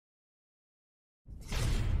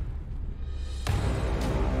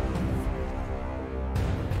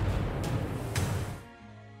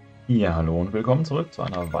Ja, hallo und willkommen zurück zu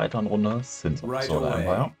einer weiteren Runde Sins of Solar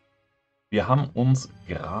Empire. Wir haben uns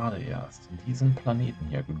gerade erst diesen Planeten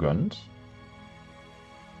hier gegönnt.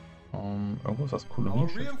 Irgendwo ist das Kolonie.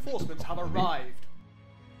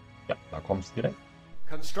 Ja, da kommt es direkt.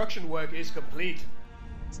 Construction work is complete.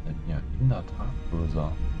 Was ist denn hier? In der Tat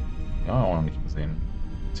böser. Ja, auch noch nicht gesehen.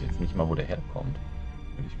 Ich weiß jetzt nicht mal, wo der herkommt,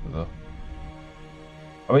 ehrlich gesagt.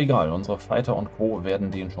 Aber egal, unsere Fighter und Co. werden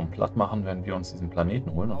den schon platt machen, wenn wir uns diesen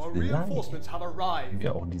Planeten holen. Und vielleicht haben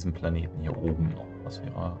wir auch diesen Planeten hier oben noch. Das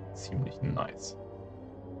wäre ziemlich nice.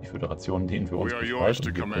 Die Föderation dehnt für uns befreit und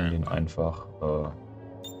wir können den einfach,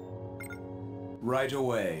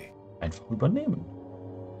 einfach übernehmen.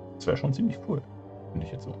 Das wäre schon ziemlich cool, finde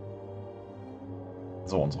ich jetzt so.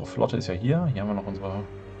 So, unsere Flotte ist ja hier. Hier haben wir noch unsere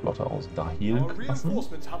Flotte aus Dahel-Klassen.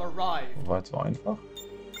 Soweit so einfach.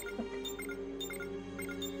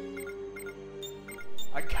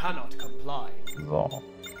 I cannot comply. So.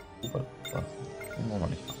 Super, das wollen wir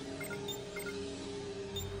nicht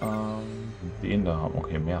haben. Den da haben.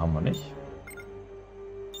 Okay, mehr haben wir nicht.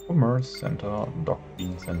 Commerce Center,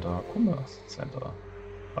 Doctrine Center, Commerce Center.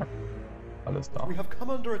 Zack. Alles da. We have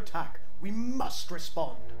come under attack. We must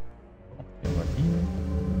respond. So, hier haben wir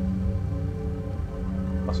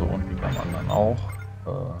die. Achso, und wie beim anderen auch.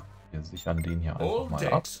 Wir sichern den hier einfach mal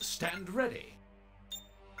ab.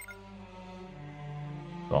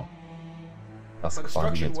 So. Das ist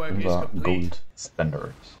quasi jetzt unser Gold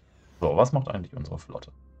Standard. So, was macht eigentlich unsere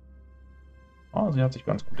Flotte? Ah, sie hat sich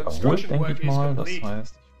ganz gut erholt, denke ich mal. Das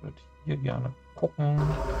heißt, ich würde hier gerne gucken.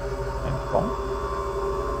 Einfach.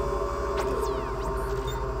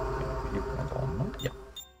 Hier können wir bauen, ne? Ja.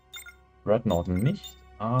 Dreadnought nicht,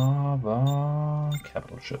 aber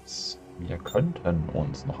Capital Ships. Wir könnten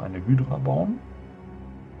uns noch eine Hydra bauen.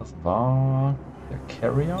 Das war der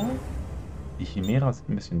Carrier. Die Chimera sieht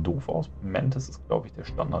ein bisschen doof aus. Mantis ist, glaube ich, der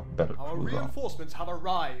Standard Battlecruiser.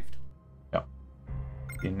 Ja.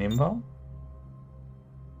 Den nehmen wir.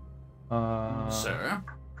 Sir?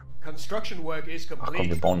 Construction work is complete. Ach komm,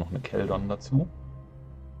 wir bauen noch eine Keldon dazu.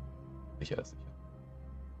 Sicher ist sicher.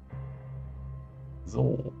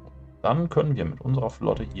 So. Dann können wir mit unserer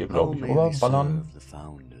Flotte hier, glaube ich, rüberballern.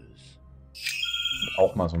 Und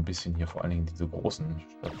auch mal so ein bisschen hier vor allen Dingen diese großen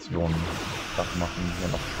Stationen platt machen, die hier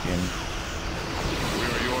noch stehen.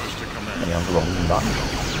 Ja, die haben sogar 100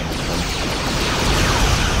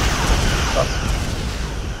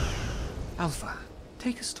 Alpha,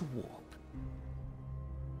 take us to warp.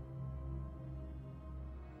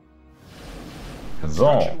 So,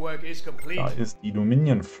 da ist die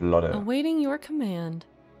Dominion-Flotte. Awaiting your command.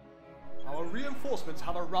 Our reinforcements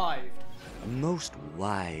have arrived. A most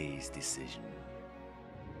wise decision.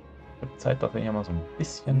 Wird Zeit, dass wir hier mal so ein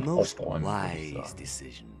bisschen Most aufräumen. wise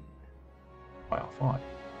decision. Firefly.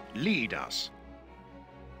 Lead us.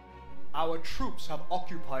 Our troops have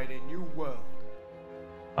occupied a new world.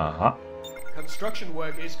 Aha, Construction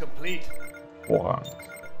work is complete. hervorragend.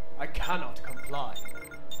 I cannot comply.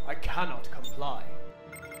 I cannot comply.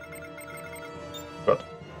 Gut.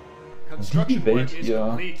 Die Construction Welt work is hier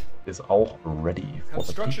complete. ist auch ready.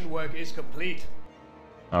 Construction work is complete.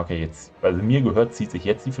 Okay, jetzt, weil sie mir gehört, zieht sich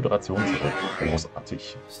jetzt die Föderation zurück.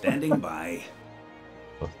 Großartig. Standing by.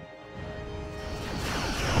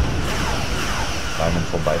 Rein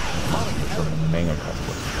vorbeifliegen machen wir schon eine Menge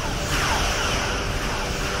kaputt.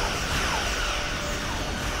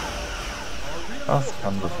 Das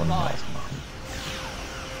kann sie von mir aus machen.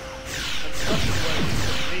 Construction work is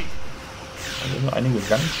complete. Da sind einige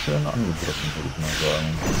ganz schön angegriffen, würde ich mal sagen.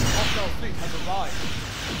 Hostile fleet has arrived.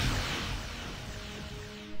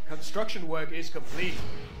 Construction work is complete.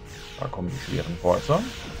 Da kommen die schweren Kreuzer.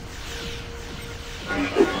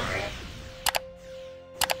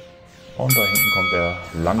 Und da hinten kommt der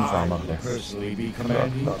langsame Rest.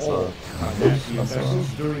 Piraten. Locutus ist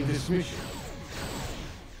irgendwie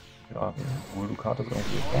Our vorne.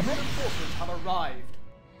 reinforcements have arrived.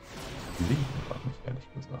 Die linken gerade nicht, ehrlich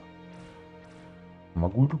gesagt. Haben wir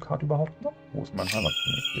Locutus überhaupt noch? Wo ist mein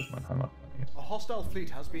Heimatplanet? Hier ist mein Heimatplanet. A hostile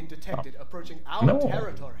fleet has been detected approaching our No.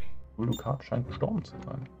 territory. Locutus scheint gestorben zu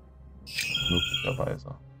sein.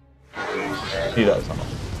 Möglicherweise. Nee, da ist er noch.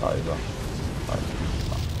 Da ist er. Da ist er.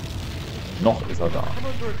 Noch ist er da. Come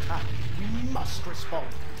under attack. We must respond.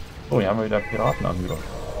 So, hier haben wir wieder Piratenangriff.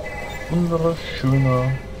 Unsere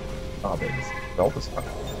schöne Starbase. Ich glaube, es hat.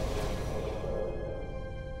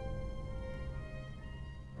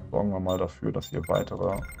 Sorgen wir mal dafür, dass hier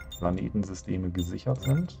weitere Planetensysteme gesichert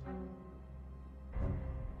sind.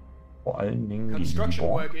 Vor allen Dingen gegen die Construction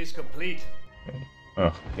Borg. work is complete.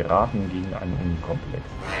 Okay. Piraten gegen einen Unikomplex.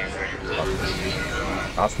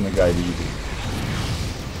 Das ist eine geile Idee.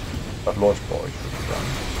 Das läuft bei euch, würde ich sagen.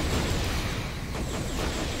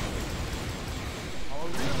 Our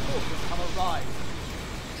reinforcements have arrived.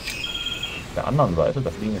 Auf der anderen Seite,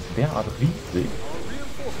 das Ding ist derart riesig, Our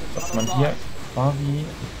reinforcements dass have man hier arrived. quasi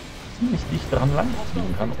ziemlich dicht dran lang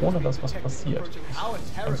fliegen kann, ohne dass was passiert. Our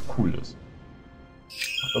Ganz territory. cool ist.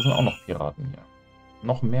 Ach, da sind auch noch Piraten hier.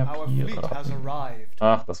 Noch mehr Our fleet has Piraten. arrived.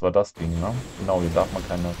 Ach, das war das Ding, ne? Genau, hier darf man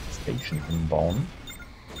keine Station hinbauen.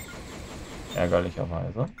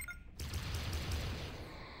 Ärgerlicherweise.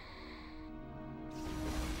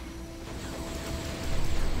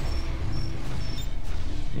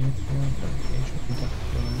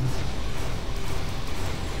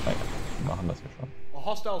 Naja, wir machen das hier schon. A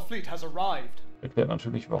hostile fleet has arrived. Erklärt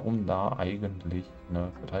natürlich, warum da eigentlich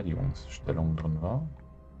eine Verteidigungsstellung drin war.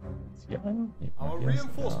 Ist hier eine? Nee, Our hier ist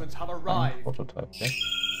reinforcements have ein arrived. Prototype.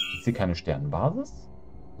 Ist hier keine Sternenbasis?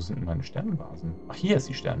 Wo sind denn meine Sternenbasen? Ach, hier ist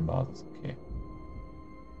die Sternenbasis. Okay.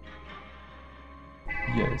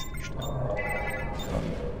 Hier ist die Sternenbasis.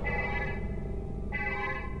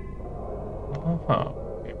 Aha,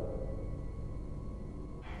 okay.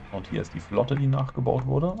 Und hier ist die Flotte, die nachgebaut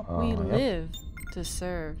wurde. We Ja. live to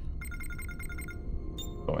serve.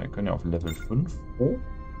 So, wir können ja auf Level 5 hoch.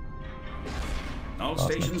 All Da ist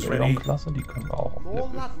eine stations ready. Klasse, die können wir auch auf More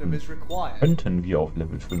Level latinum 5. is required. Könnten wir auf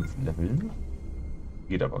Level 5 leveln.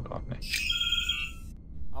 Geht aber gerade nicht.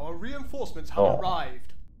 Our reinforcements have Oh.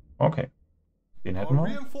 arrived. Okay. Den hätten Our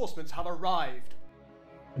wir. reinforcements have arrived.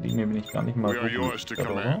 Mit ihm bin ich gar nicht mal We so are yours gut to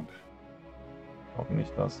darüber. command. Ich glaube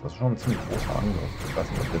nicht, dass das ist schon ein ziemlich großer Angriff. Ich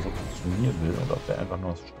weiß nicht, ob der so funktionieren will oder ob der einfach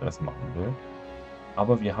nur Stress machen will.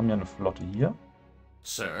 Aber wir haben ja eine Flotte hier.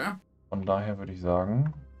 Sir, Von daher würde ich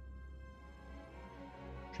sagen,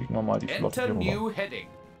 schicken wir mal die Flotte enter hier rüber. new heading.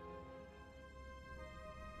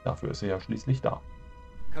 Dafür ist sie ja schließlich da.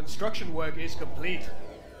 Construction work is complete.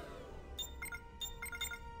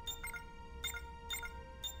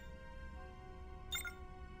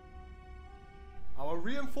 Our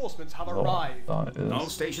reinforcements have So, arrived. da All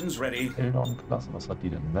ist stations ready. Eldon-Klasse. Was hat die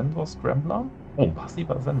denn? Sensor-Scrambler? Oh, ein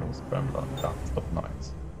passiver Sensor-Scrambler. Das ist doch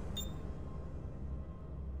nice.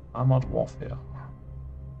 Armored Warfare.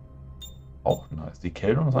 Auch nice. Die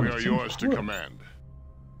Keldon ist We eigentlich are ziemlich yours to cool. command.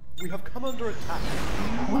 We have come under attack.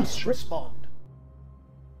 We must respond.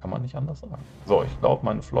 Kann man nicht anders sagen. So, ich glaube,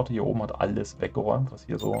 meine Flotte hier oben hat alles weggeräumt, was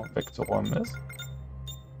hier so wegzuräumen ist.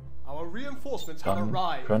 Our reinforcements have Dann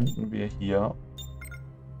arrived. könnten wir hier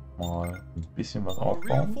mal ein bisschen was Our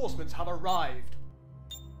aufbauen. reinforcements have arrived.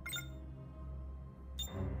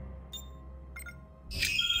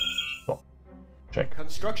 So, check.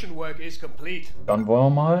 Construction work is complete. Dann wollen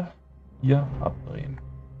wir mal hier abdrehen.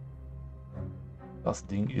 Das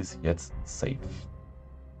Ding ist jetzt safe.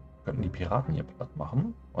 Könnten die Piraten hier platt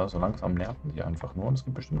machen. Oder so langsam nerven die einfach nur. Und es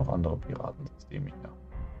gibt bestimmt noch andere Piratensysteme hier.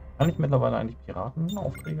 Kann ich mittlerweile eigentlich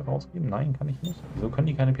Piratenaufträge rausgeben? Nein, kann ich nicht. Wieso können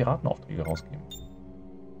die keine Piratenaufträge rausgeben?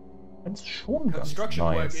 Ich finde es schon ganz Construction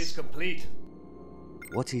work is nice, complete.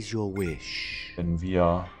 What is your wish? wenn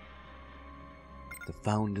wir The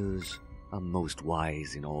founders are most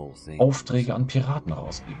wise in all things. Aufträge an Piraten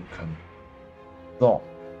rausgeben können. So,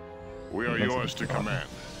 We are yours to command.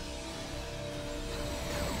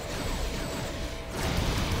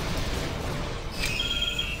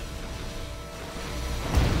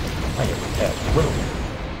 I am at will.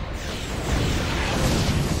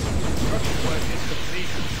 Construction work is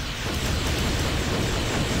complete.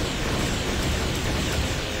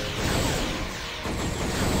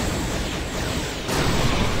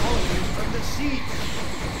 Colonies under siege.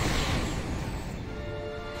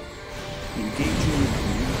 Engaging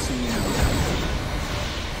commencing now.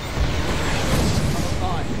 Have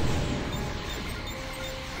arrived.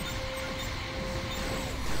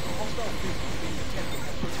 Hostile fleet has been detected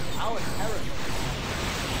approaching our territory.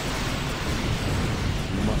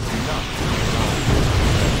 You must not.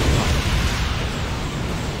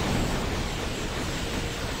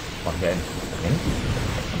 Machen wir endlich Rennen?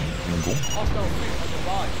 Hostile fleet has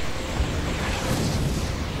arrived.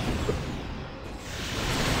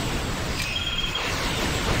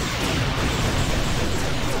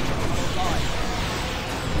 Have arrived.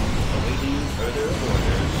 Awaiting further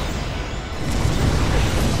orders.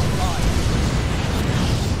 Arrived.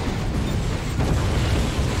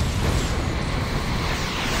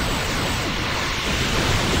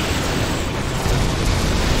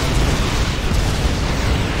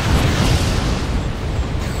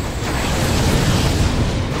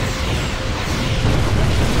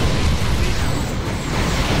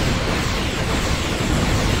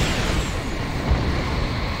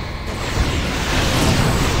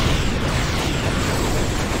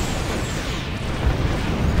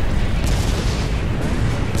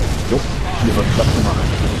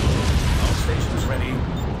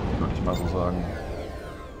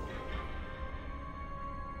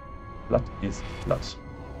 Platt ist platt.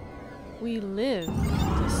 We live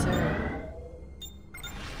to serve.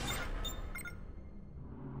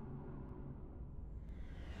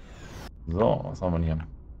 So, was haben wir hier?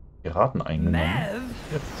 Piraten eingenommen.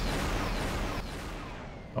 Jetzt.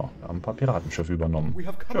 Ja, wir haben ein paar Piratenschiffe übernommen. We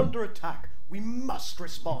have come Schön. under attack. We must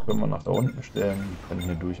respond. Können wir nach da unten stellen. Wir können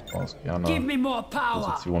hier durchaus gerne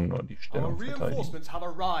Positionen oder die Our Stellung verteidigen. reinforcements have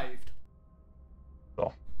arrived.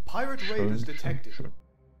 So. Pirate raiders detected. Schön.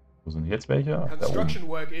 Wo sind jetzt welche? Da oben. Construction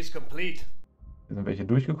work is complete. Hier sind welche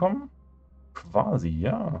durchgekommen? Quasi,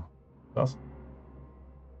 ja. Das.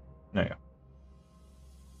 Naja.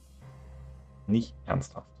 Nicht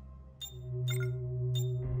ernsthaft.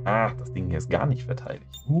 Ach, das Ding hier ist gar nicht verteidigt.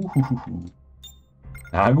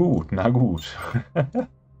 Na gut, na gut. Nein,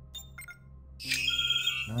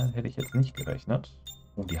 hätte ich jetzt nicht gerechnet.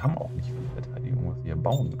 Oh, die haben auch nicht viel Verteidigung, was sie hier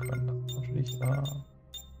bauen können. Das ist natürlich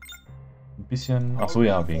ein bisschen... Ach so,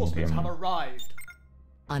 ja, wegen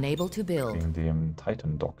dem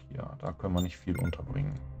Titan Dock hier. Da können wir nicht viel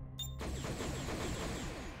unterbringen.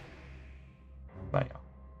 Naja.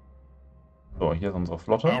 So, hier ist unsere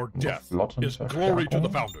Flotte. Our death is glory to the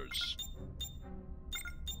founders.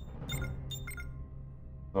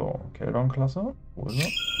 So, Keldon-Klasse. Wo ist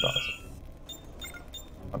sie? Da ist sie.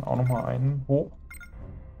 Dann auch nochmal einen hoch.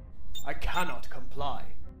 I cannot comply.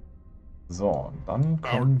 So, dann Our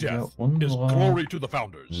können wir death is unsere glory to the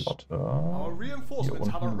founders. Flotte Our hier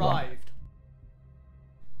reinforcements have unten arrived.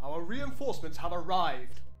 Our reinforcements have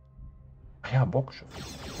arrived. Ah ja, Bockschiff.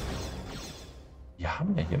 Wir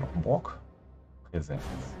haben ja hier noch einen Bock. Präsenz.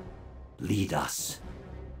 Lead us.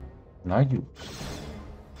 Na gut.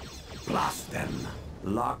 Blast them.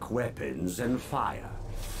 Lock weapons and fire.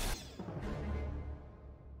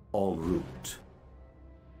 En route.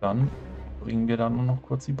 Dann bringen wir dann nur noch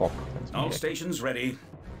kurz die Bock. All stations ready.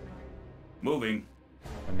 Moving.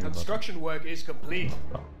 Construction work is complete.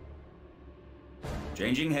 Ja,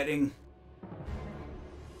 Changing heading.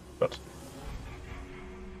 gut.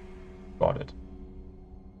 Got it.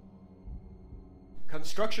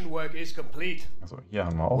 Construction work is complete. Also hier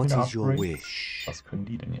haben wir auch What wieder is your Upgrade. wish? Was können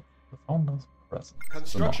die denn jetzt? The Founders Presence.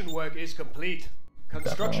 Construction work is complete.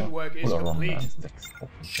 Construction work is complete. 6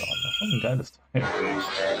 Hauptschaden. Das ist schon ein geiles Teil.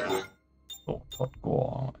 So, Todd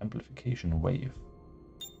Gore. Amplification Wave.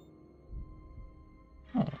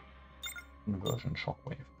 Inversion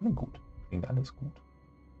Shockwave. Na gut. Klingt alles gut.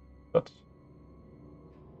 Gut.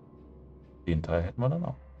 Den Teil hätten wir dann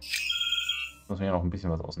auch. Müssen wir ja noch ein bisschen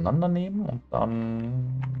was auseinandernehmen und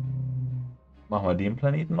dann machen wir den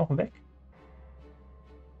Planeten noch weg.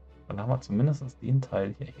 Dann haben wir zumindest den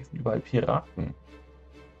Teil hier. Hier sind überall Piraten.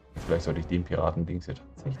 Vielleicht sollte ich den Piratendings hier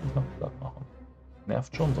tatsächlich noch platt machen.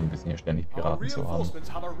 Nervt schon so ein bisschen hier ständig Our Piraten zu haben.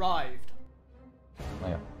 reinforcements have arrived.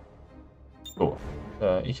 Naja. So,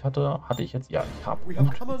 ich habe We have gute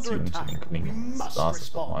come under Beziehungen zu attack. den We Klingen. must Das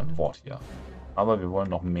ist doch mal ein respond. Wort hier. Aber wir wollen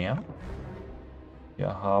noch mehr.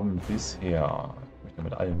 Wir haben bisher, ich möchte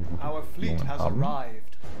mit allen guten Our fleet Beziehungen has haben.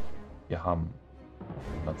 arrived. Wir haben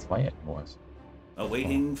 2 Envoys.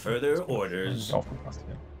 Awaiting further Nicht orders. aufgepasst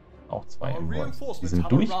hier. Auch 2 Our Envoys. Die reinforcements sind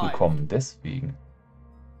have durchgekommen, deswegen.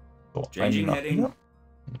 So, Changing einen nach heading. hier.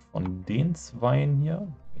 Und von den 2 hier,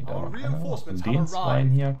 nee, da Our war keiner. Von reinforcements den have 2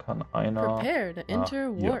 arrived. hier kann einer. Prepare to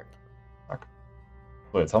enter hier. warp. Zack.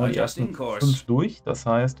 So, jetzt haben wir die ersten Adjusting course. 5 durch. Das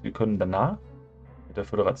heißt, wir können danach mit der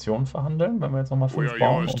Föderation verhandeln, wenn wir jetzt nochmal 5 We are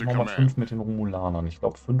bauen yours und to nochmal command. 5 mit den Romulanern. Ich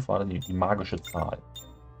glaube, 5 war die magische Zahl.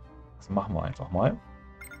 Das machen wir einfach mal.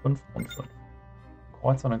 5 und 5.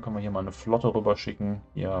 Kreuzer, dann können wir hier mal eine Flotte rüber schicken.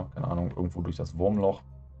 Hier, keine Ahnung, irgendwo durch das Wurmloch.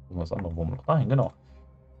 Irgendwas das andere Wurmloch. Dahin, genau.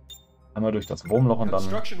 Einmal durch das Wurmloch und dann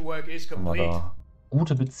Construction work is können wir complete. da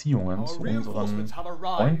gute Beziehungen Our zu unseren reinforcements have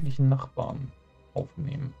arrived. freundlichen Nachbarn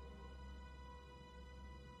aufnehmen.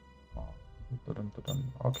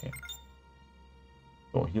 Okay.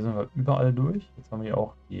 So, hier sind wir überall durch. Jetzt haben wir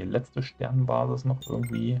auch die letzte Sternbasis noch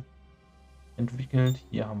irgendwie entwickelt.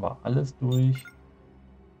 Hier haben wir alles durch.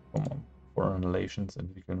 Komm mal, Foreign Relations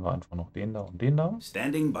entwickeln wir einfach noch den da und den da.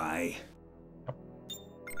 Standing by.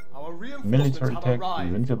 Our reinforcements Military have Tech, hier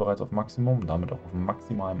arrived. sind wir bereits auf Maximum, damit auch auf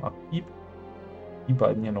maximalem Aktiv. Die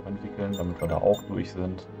beiden hier noch entwickeln, damit wir da auch durch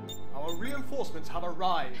sind. Our reinforcements have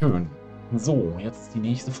arrived. Schön. So, jetzt die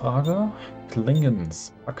nächste Frage.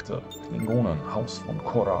 Klingens, Akte, Klingonen, Haus von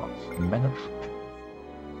Korat, Management.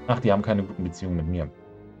 Ach, die haben keine guten Beziehungen mit mir.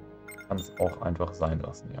 Kann es auch einfach sein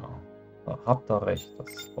lassen, ja. Da habt ihr recht.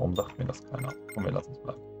 Warum sagt mir das keiner? Komm, wir lassen es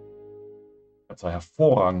bleiben. Ich habe zwar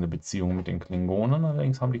hervorragende Beziehungen mit den Klingonen,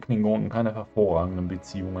 allerdings haben die Klingonen keine hervorragenden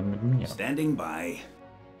Beziehungen mit mir. Standing by.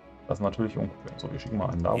 Das ist natürlich uncool. So, wir schicken mal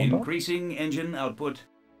einen da runter. Increasing engine output.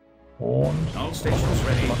 Und All stations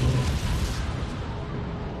ready.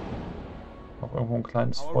 noch irgendwo ein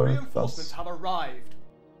kleines Our Volk, reinforcements das have arrived.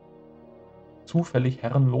 zufällig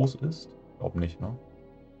herrenlos ist? Ich glaube nicht, ne?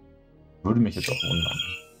 Würde mich jetzt auch wundern.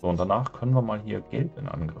 So, und danach können wir mal hier Gelb in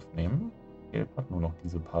Angriff nehmen. Gelb hat nur noch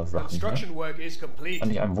diese paar Sachen hier. Construction work is complete.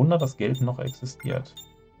 Eigentlich ein Wunder, dass Gelb noch existiert.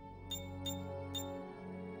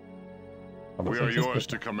 Aber We es are yours existiert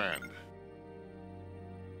to noch. command.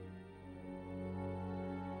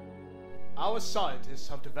 Our scientists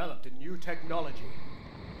have developed a new technology.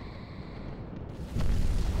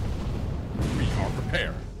 We are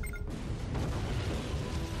prepared.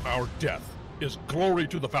 Our death is glory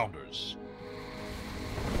to the founders.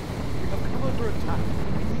 We have come under attack.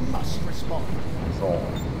 We must respond. So,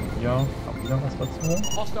 hier haben wir wieder was dazu.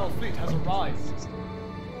 A hostile fleet has arrived.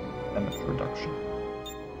 Damage Reduction.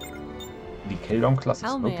 Die Keldon-Klasse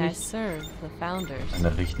How ist may I wirklich serve the founders? ein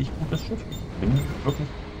richtig gutes Schiff. Ich bin wirklich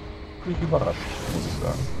überrascht, muss ich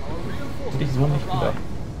sagen. Our Hätte ich reinforcements so nicht have gedacht,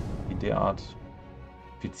 arrived. wie derart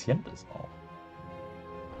effizient ist auch.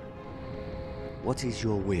 What is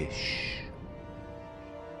your wish?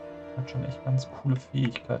 Hat schon echt ganz coole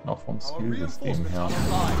Fähigkeiten, auch vom Our Skillsystem reinforcements her. have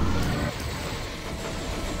arrived.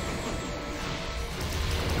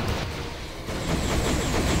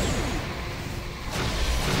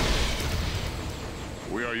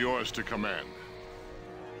 We are yours to command.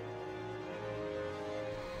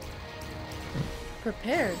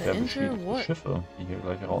 Prepare to Sehr enter beschädigte what? Schiffe, die hier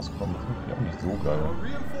gleich rauskommen. Das ist natürlich auch nicht so geil. Our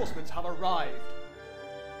reinforcements have arrived.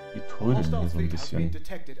 Die A trödeln hostile hier so ein fleet has been bisschen.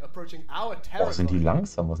 detected approaching our Boah, sind die territory.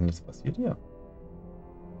 langsam? Was ist denn jetzt passiert hier?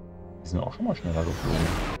 Die sind auch schon mal schneller geflogen.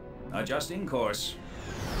 Adjusting course.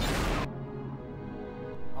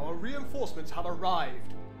 Our reinforcements have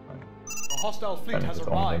arrived. A hostile Kann fleet ich has jetzt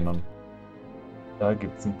auch nicht arrived. ändern. Da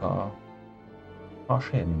gibt es ein paar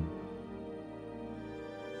Schäden.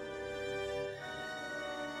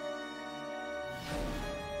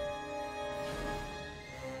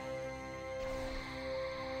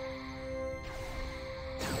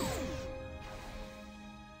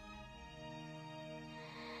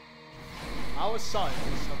 Our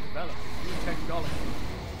scientists have developed a new technology.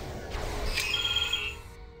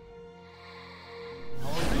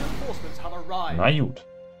 Our reinforcements have arrived. Na gut.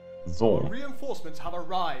 So, Our reinforcements have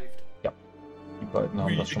arrived. die beiden haben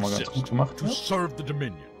We das schon mal ganz gut exist gemacht. to Ne? serve the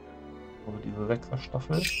Dominion. Aber diese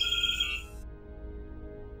Sechser-Staffel.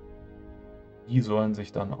 Die sollen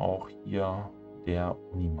sich dann auch hier der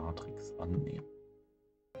Unimatrix annehmen.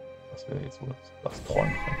 Das wäre jetzt wohl das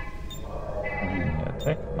Träumchen. Linear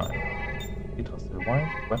Attack? Nein. Petra Still White,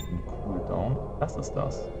 Weapon Cooldown. Das ist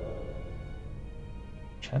das.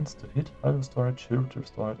 Chance to hit, Hull Restored, Shield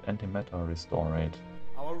Restored, Antimatter Restored.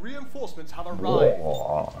 Our reinforcements have arrived.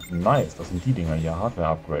 Boah, nice. Das sind die Dinger hier.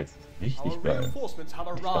 Hardware-Upgrades. Richtig Our geil. reinforcements have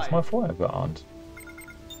Hätte ich das mal arrived. vorher geahnt.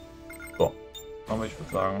 So, aber ich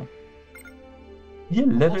würde sagen, hier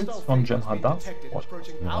Levels Hostile von fleet has been Jem'Hadad. detected Oh,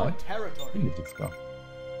 approaching ja, our territory. hier geht's gar.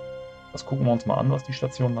 Das gucken wir uns mal an, was die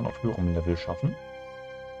Stationen dann auf höherem Level schaffen.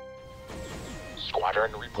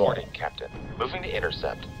 Squadron reporting, Captain. Moving to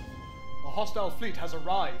intercept. A hostile fleet has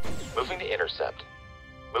arrived. Moving to intercept.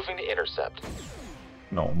 Moving to intercept.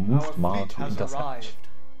 Genau, Our moved mal fleet to has intercept. arrived.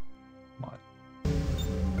 Mal.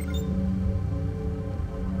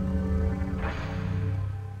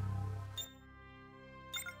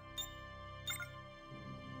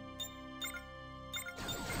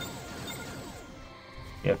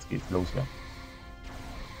 Jetzt geht's los hier.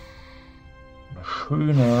 Eine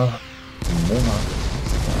schöne Monat.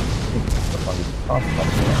 Das war die Fahrt.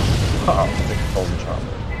 Ha, 6000 Schaden.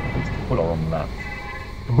 Let's pull our map.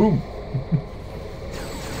 Boom!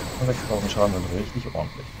 6000 Schaden sind richtig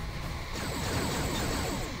ordentlich.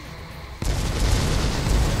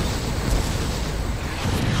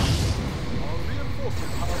 Our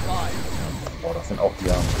reinforcements have arrived. Boah, das sind auch die,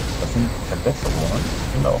 das sind Verbesserungen.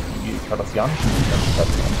 Ich finde auch die kardassianischen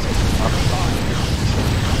Identifikationen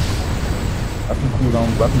Weapon Cooldown,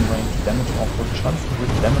 Weapon Range, Damage Output, Chance to hit,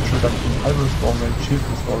 Damage Reduction, Hull Restore Rate, Shield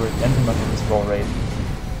Restore Rate, Antimatter Restore Rate.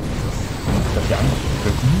 Das ist die andere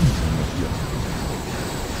Vergnügen hier.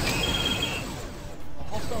 A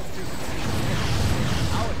hostile fleet has been detected approaching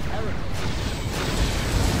our territory.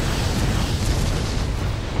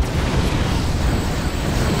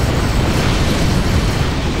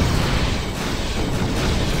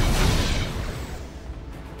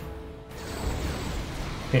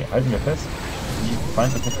 Okay, halten wir fest. Die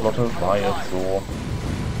feindliche Flotte war jetzt so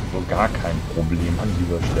gar kein Problem an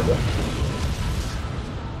dieser Stelle.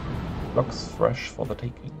 Blocks fresh for the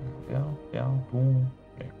taking. Ja, du.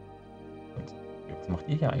 Nee. Was macht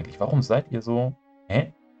ihr hier eigentlich? Warum seid ihr so?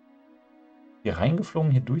 Hä? Hier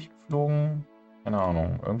reingeflogen, hier durchgeflogen? Keine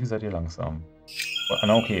Ahnung. Irgendwie seid ihr langsam. Ah,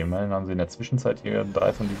 na okay, immerhin haben sie in der Zwischenzeit hier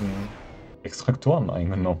 3 von diesen Extraktoren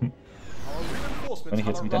eingenommen. Wenn ich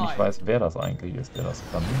jetzt wieder nicht weiß, wer das eigentlich ist, der das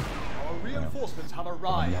kann. Ja.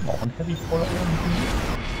 Aber die haben auch einen Heavy Crawler irgendwie.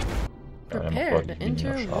 Ja, der macht Prepare to deutlich weniger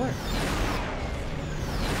enter Schaden. warp.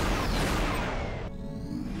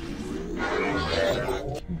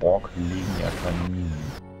 Borg legen ja keine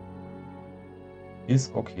Minen.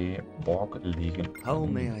 Ist okay, Borg legen How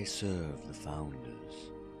keine may Minen. I serve the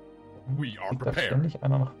founders? We are Liegt da prepared. ständig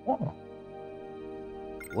einer nach vorne?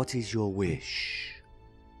 What is your wish?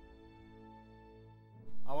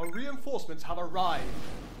 Our reinforcements have arrived.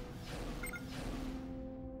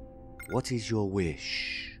 What is your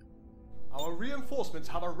wish? Our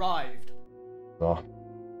reinforcements have arrived. So.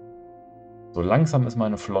 So langsam ist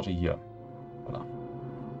meine Flotte hier. Voilà.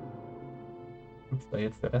 Hüpft da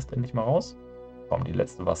jetzt der Rest endlich mal raus? Komm, die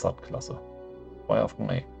letzte Wasserklasse. Feuer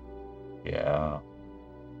frei. Ja. Yeah.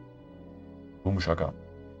 Boomschaka.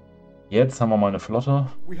 Jetzt haben wir mal eine Flotte,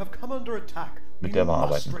 We have come under attack. mit We der wir must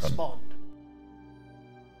arbeiten können. respond.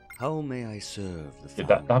 How may I serve the Ja,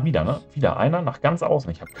 founders? da wieder, ne? Wieder einer nach ganz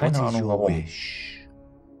außen. Ich habe keine What is Ahnung your warum. wish?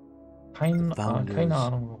 Keine The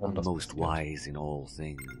Ahnung warum are das most passiert. wise in all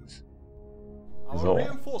things. Our So.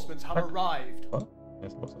 reinforcements have Zack. arrived. Was?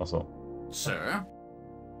 Jetzt los. Achso. Sir,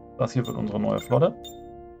 Das hier wird unsere neue Flotte.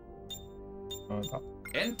 Da.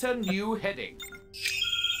 enter new heading.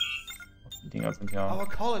 Die Dinger sind ja Our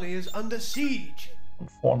colony is under siege. von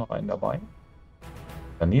vornherein dabei.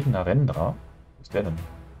 Daneben der Rendra. Wo ist der denn?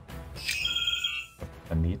 Hat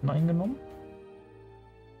Planeten eingenommen?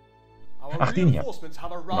 Our Ach, den hier. reinforcements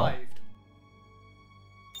have arrived.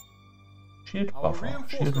 Shield Our Buffer. Shield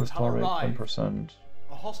reinforcements have Restore Rate arrived. 10%.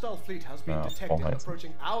 A hostile fleet has been Ja, brauchen detected wir jetzt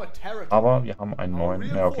approaching our territory. Aber wir haben einen neuen.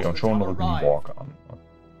 Ja, okay, und schon rücken die Borg an.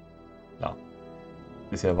 Ja.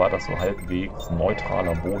 Bisher war das so halbwegs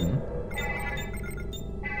neutraler Boden.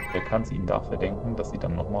 Wer kann es ihnen da verdenken, dass sie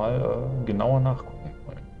dann nochmal genauer nachgucken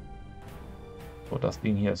wollen? So, das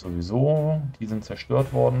Ding hier ist sowieso. Die sind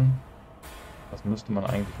zerstört worden. Das müsste man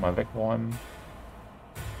eigentlich mal wegräumen.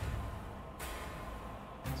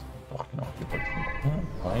 Doch, genau, hier wollte ich gucken,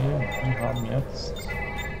 weil die haben jetzt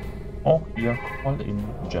auch hier Call-in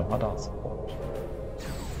Jem'Hadar Support.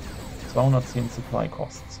 210 Supply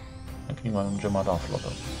Costs. Dann kriegen wir eine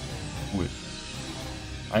Jem'Hadar-Flotte. Cool.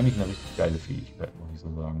 Eigentlich eine richtig geile Fähigkeit, muss ich so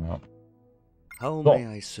sagen, ja. How So.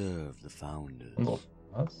 may I serve the founders?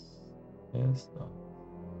 Was ist das?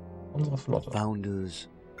 Unsere The Flotte. founders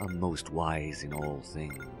are most wise in all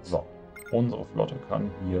things. So, unsere Flotte kann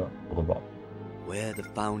hier rüber. Where the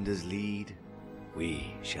founders lead,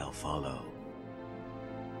 we shall follow.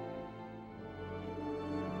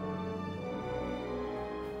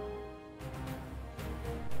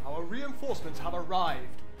 Our reinforcements have arrived.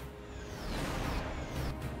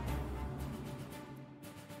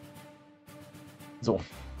 So,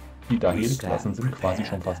 die Dahel-Klassen sind quasi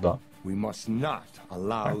schon fast da. We must not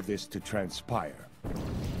allow this to transpire.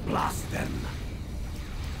 Blast them.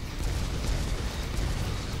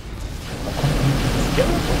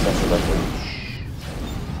 Scanning-Prozesse da drin.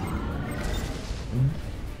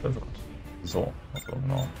 Verwirrt. So, also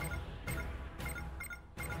genau.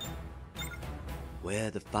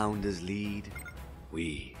 Where the founders lead,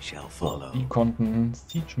 we shall So, follow. die konnten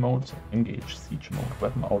Siege Mode, Engage, Siege Mode,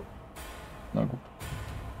 Weapon Out. Na gut.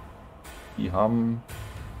 Die haben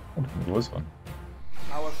und einen größeren.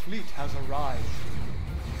 Our fleet has arrived.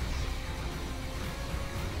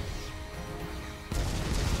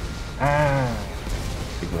 Ah!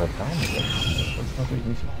 Die gehört da nicht. Das ist natürlich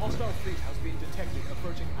nicht. A hostile fleet has been detected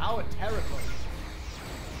approaching our territory.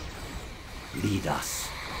 Lead us.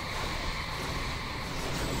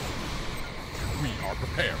 We are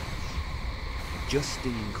prepared.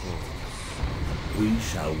 Adjusting course. We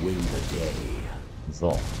shall win the day. So,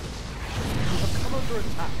 We have come under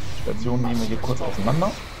attack. Stationen nehmen wir hier kurz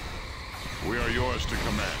auseinander. We are yours to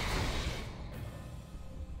command.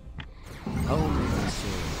 How may I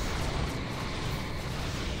serve?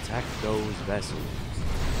 Attack those vessels.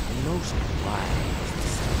 The most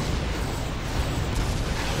wise.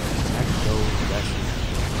 Attack those vessels.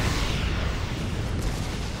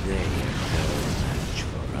 They are no match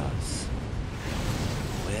for us.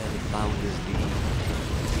 Where the founders lead,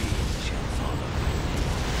 we shall follow.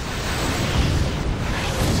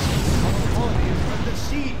 Our colony is under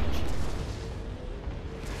siege.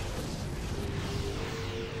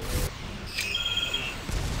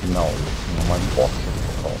 Genau, jetzt nehmen wir mal die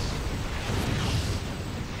Borgschiffe raus.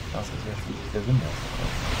 Das ist ja schließlich der Sinn.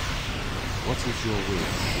 What is your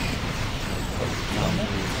wish? The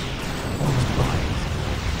founders are most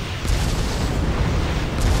wise.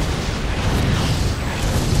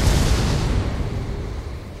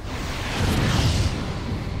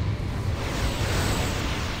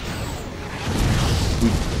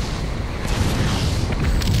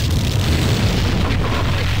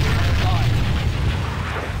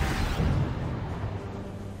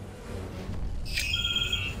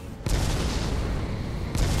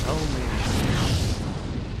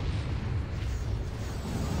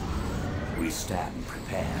 stand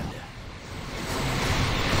prepared.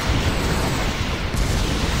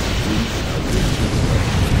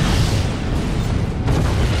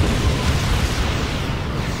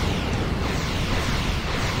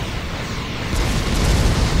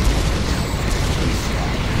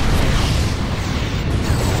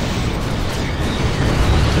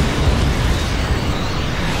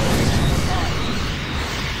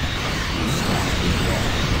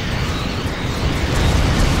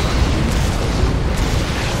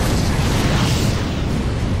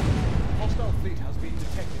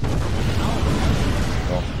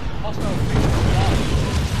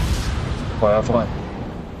 Feuer frei.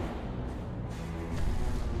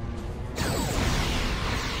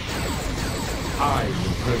 I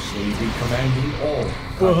will personally be commanding all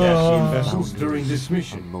Cardassian vessels during this Are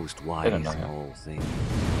mission. most wise in all things.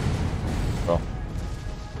 So.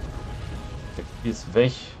 Die ist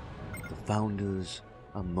weg. The founders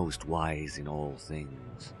are most wise in all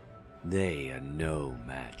things. They are no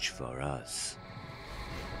match for us.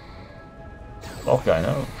 Auch geil,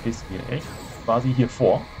 ne? Du stehst hier echt quasi hier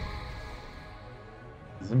vor.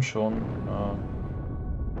 Die sind schon.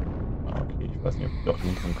 Okay, ich weiß nicht, ob die doch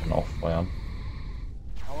hinkommen können auch feuern.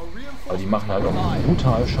 Aber die machen halt auch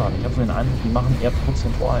brutal Schaden. Ich habe so den Eindruck, die machen eher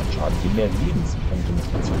prozentualen Schaden. Je mehr Lebenspunkte eine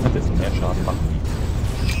Station hat, desto mehr Schaden machen die.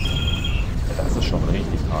 Ja, das ist schon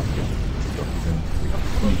richtig hart hier. Das ist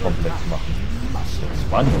diesen Uni-Komplex machen.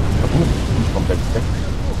 Das war nicht kaputt. Uni-Komplex weg.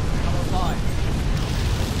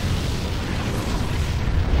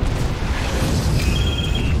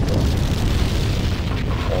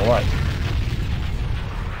 Alright.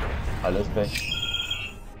 Alles weg.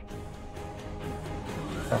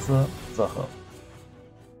 Klasse Sache.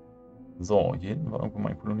 So, hier hinten war irgendwo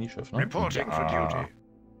mein Kolonieschiff, ne? Reporting for duty.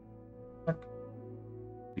 Zack.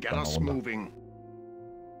 Fliegt Get da mal us runter. moving.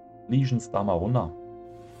 Legions da mal runter.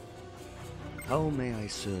 How may I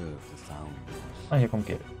serve the founders? Ah, hier kommt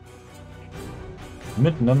Geld.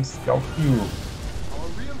 Mit einem Scout Cube. Our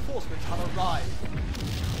reinforcements have arrived.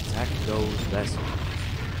 Attack those vessels.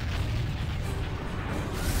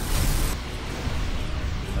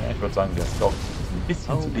 Naja, ich würde sagen, der Scout ist ein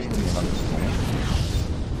bisschen zu dicht nebeneinander.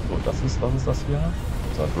 So, was ist das hier?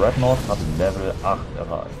 Unser Dreadnought hat Level 8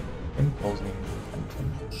 erreicht. Imposing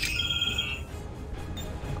Phantom.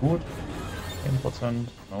 Gut. 10%,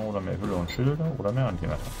 oder mehr Hülle und Schilde oder mehr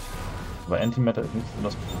Antimatter. Aber Antimatter ist nicht so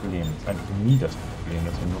das Problem. Das ist eigentlich nie das Problem.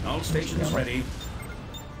 Deswegen nutze All ich nicht stations gerne. ready.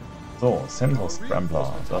 So, Sensor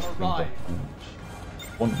Scrambler. Das klingt doch gut.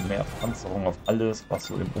 Und mehr Panzerung auf alles, was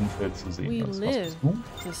so im Umfeld zu sehen We ist. Was live bist du?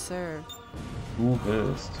 to serve. Du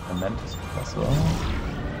bist Mantis-Klasse.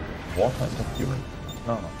 Water Interference.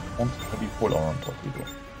 Klar. Und Heavy Polar Torpedo.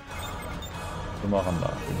 Miranda.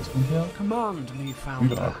 Wo bist du hier? Command me,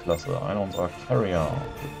 founder. Hydra-Klasse. Einer unserer Carrier.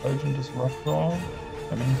 Propulsion Disruptor.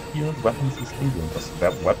 Jamming Field. Weapons Disabled. Das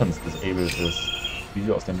Weapons Disabled ist, wie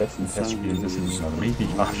wir aus den letzten Testspielen wissen, eine richtig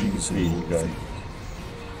arschige Fähigkeit.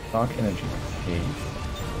 Dark Energy. Okay.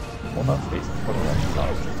 160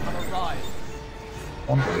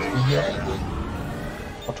 und was ist denn hier?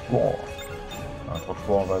 Hot War. Hot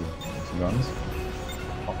War weiß ich nicht so ganz.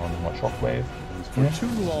 Machen wir nochmal Shockwave. For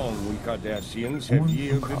too long, we Cardassians have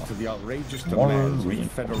yielded to the outrageous demands of the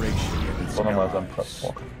Federation and its So nochmal sein allies.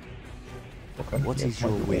 Prep-Talk. So können wir What jetzt is mal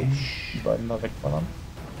your hier oben wish? die beiden da wegballern.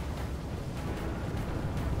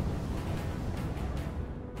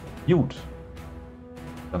 Gut.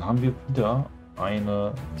 Dann haben wir wieder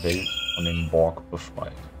eine Welt von den Borg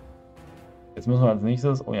befreit. Jetzt müssen wir als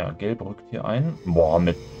nächstes, oh ja, Gelb rückt hier ein. Boah,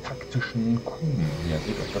 mit taktischen Kuben. Hier,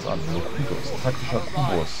 seht euch das an. Locutus, taktischer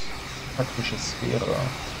Kubus, taktische Sphäre.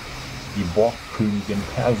 Die Borg-Königin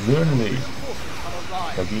persönlich.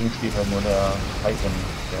 Dagegen steht halt nur der Titan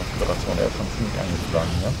der Föderation. Der ist schon ziemlich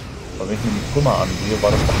angeschlagen hier. Aber wenn ich mir die Trümmer ansehe,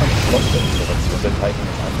 war das doch ein Schloss der Föderation. Der Titan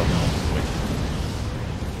ist einfach nur übrig.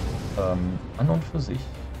 An und für sich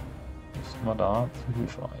müssen wir da zu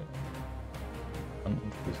Hilfe eilen. An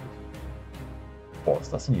und für sich. Boah, was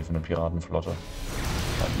ist das denn hier für eine Piratenflotte?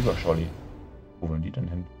 Ja, Überscholli. Wo wollen die denn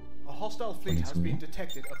hin? A hostile fleet has been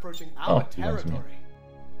detected approaching Oh, our die wollen zu mir. territory.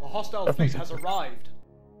 A hostile Das fleet nicht has so. arrived.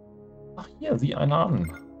 Ach hier, sieh einer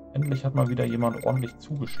an. Endlich hat mal wieder jemand ordentlich We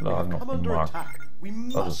zugeschlagen have auf come dem under Markt. attack. We Das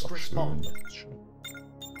ist must doch schön. respond. Das ist schön.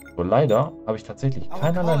 So, leider habe ich tatsächlich Our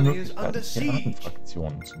keinerlei colony is Möglichkeit, under siege.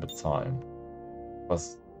 Piratenfraktionen zu bezahlen.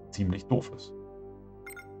 Was ziemlich doof ist.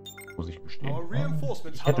 Muss ich gestehen. Our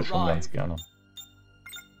reinforcements Ich have hätte schon ganz arrived. gerne.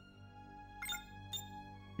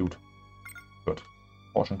 Gut. Gut.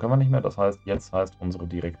 Forschen können wir nicht mehr. Das heißt, jetzt heißt unsere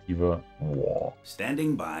Direktive War.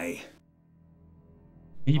 Standing by.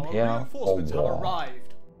 Our Prepare for reinforcements have War.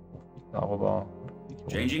 arrived. Darüber.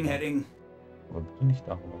 Changing heading. Aber bitte nicht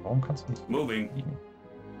darüber. Warum kannst du nicht fliegen?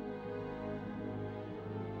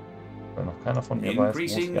 Weil noch keiner von mir weiß, wo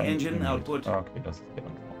es hier eigentlich hingeht. Ah, okay, das ist die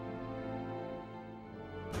Antwort.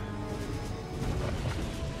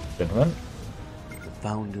 Gentlemen,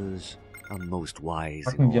 Founders are most wise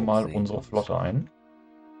packen in wir all mal things. unsere Flotte ein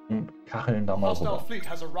und kacheln da mal Hostile rüber. fleet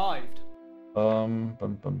has arrived.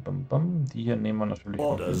 Die hier nehmen wir natürlich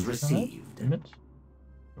auch in Orders Sicherheit received. mit.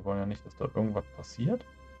 Wir wollen ja nicht, dass da irgendwas passiert.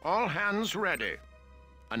 All hands ready.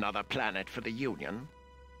 Another planet for the Union.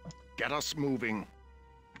 Get us moving.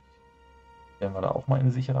 Stellen wir da auch mal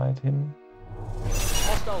in Sicherheit hin.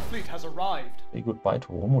 Hostile fleet has arrived. Say goodbye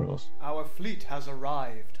to Romulus. Our fleet has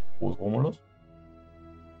arrived. Wo ist Romulus?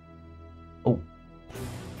 Oh.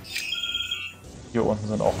 Hier unten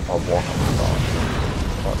sind auch ein paar Walker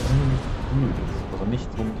da. Aber irgendwie nicht blöd ist. Also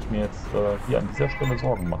nicht, womit ich mir jetzt hier an dieser Stelle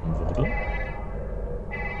Sorgen machen würde.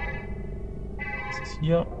 Das ist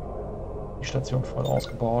hier die Station voll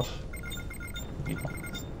ausgebaut. Wie macht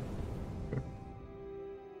das? Schön.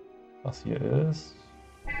 Das hier ist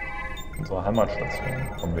unsere Heimatstation.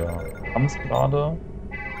 Und wir haben es gerade.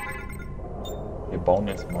 Wir bauen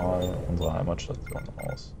jetzt mal unsere Heimatstation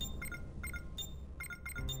aus.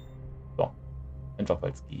 So. Einfach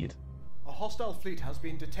weil es geht. A hostile fleet has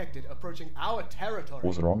been detected approaching our territory. Wo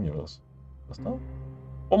ist Romulus? Was ist da?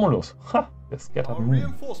 Romulus! Ha! Der Scatter Our Moon.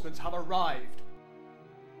 reinforcements have arrived.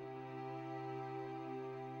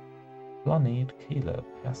 Planet Caleb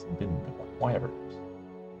has been acquired.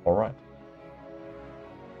 Alright.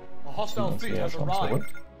 A hostile Ziehen uns fleet hier has schon arrived. zurück.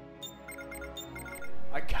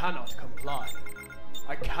 I cannot comply.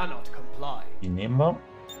 I cannot comply. Die nehmen wir.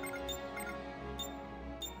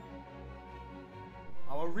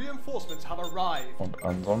 Our reinforcements have arrived. Und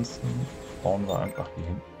ansonsten bauen wir einfach hier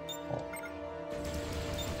hin.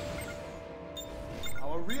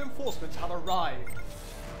 Our reinforcements have arrived.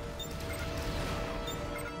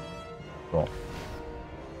 So.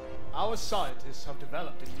 Our scientists have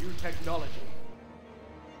developed a new technology.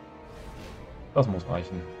 Das muss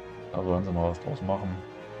reichen. Da sollen sie mal was draus machen.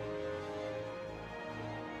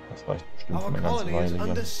 Das reicht bestimmt für Our eine ganze colony is Weile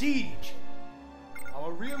under hier. siege.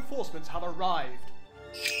 Our reinforcements have arrived.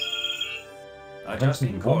 Ich bin nicht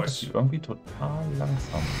gewohnt, dass die irgendwie total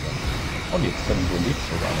langsam sind. Und jetzt können wir überlebt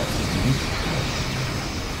sogar noch.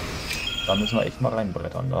 Da müssen wir echt mal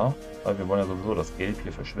reinbrettern da. Weil wir wollen ja sowieso, dass Geld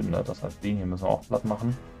hier verschwindet. Das heißt, den hier müssen wir auch platt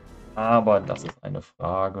machen. Aber das ist eine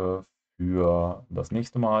Frage für das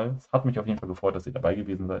nächste Mal. Es hat mich auf jeden Fall gefreut, dass ihr dabei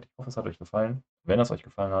gewesen seid. Ich hoffe, es hat euch gefallen. Wenn es euch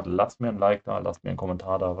gefallen hat, lasst mir ein Like da, lasst mir einen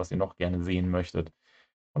Kommentar da, was ihr noch gerne sehen möchtet.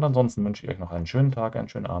 Und ansonsten wünsche ich euch noch einen schönen Tag, einen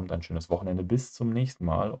schönen Abend, ein schönes Wochenende. Bis zum nächsten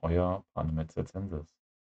Mal. Euer Panemetzer Zensis.